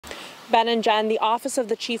Ben and Jen, the Office of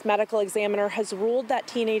the Chief Medical Examiner has ruled that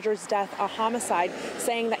teenager's death a homicide,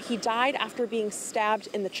 saying that he died after being stabbed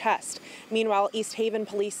in the chest. Meanwhile, East Haven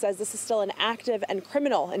police says this is still an active and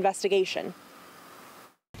criminal investigation.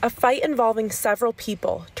 A fight involving several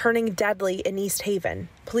people turning deadly in East Haven.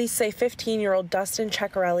 Police say 15-year-old Dustin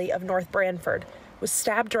Cecarelli of North Branford was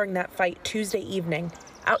stabbed during that fight Tuesday evening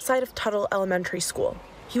outside of Tuttle Elementary School.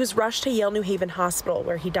 He was rushed to Yale New Haven Hospital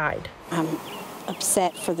where he died.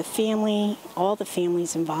 Upset for the family, all the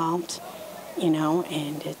families involved,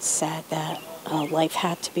 and it's sad that life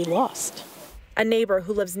had to be lost. A neighbor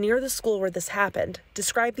who lives near the school where this happened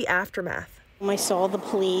described the aftermath. I saw the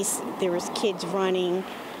police. There was kids running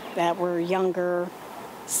that were younger,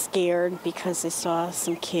 scared because they saw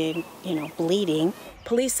some kid, bleeding.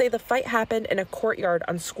 Police say the fight happened in a courtyard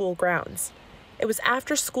on school grounds. It was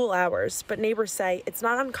after school hours, but neighbors say it's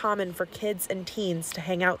not uncommon for kids and teens to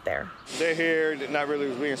hang out there. They're here, they're not really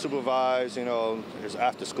being supervised, it's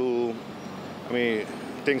after school.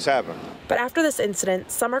 Things happen. But after this incident,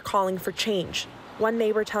 some are calling for change. One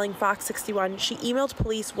neighbor telling Fox 61 she emailed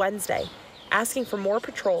police Wednesday asking for more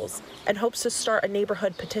patrols and hopes to start a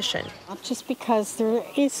neighborhood petition. Just because there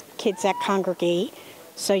is kids that congregate,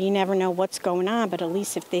 so you never know what's going on, but at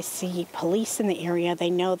least if they see police in the area, they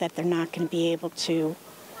know that they're not going to be able to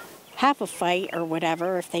have a fight or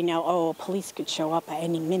whatever if they know, police could show up at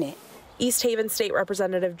any minute. East Haven State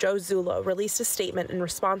Representative Joe Zullo released a statement in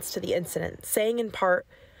response to the incident, saying in part,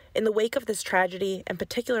 "In the wake of this tragedy, and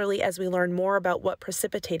particularly as we learn more about what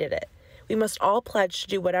precipitated it, we must all pledge to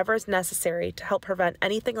do whatever is necessary to help prevent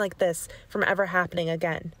anything like this from ever happening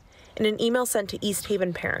again." In an email sent to East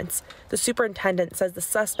Haven parents, the superintendent says the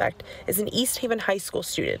suspect is an East Haven high school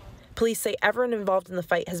student. Police say everyone involved in the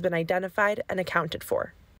fight has been identified and accounted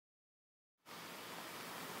for.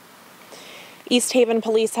 East Haven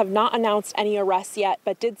police have not announced any arrests yet,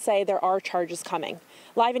 but did say there are charges coming.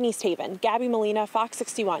 Live in East Haven, Gabby Molina, Fox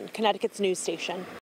 61, Connecticut's news station.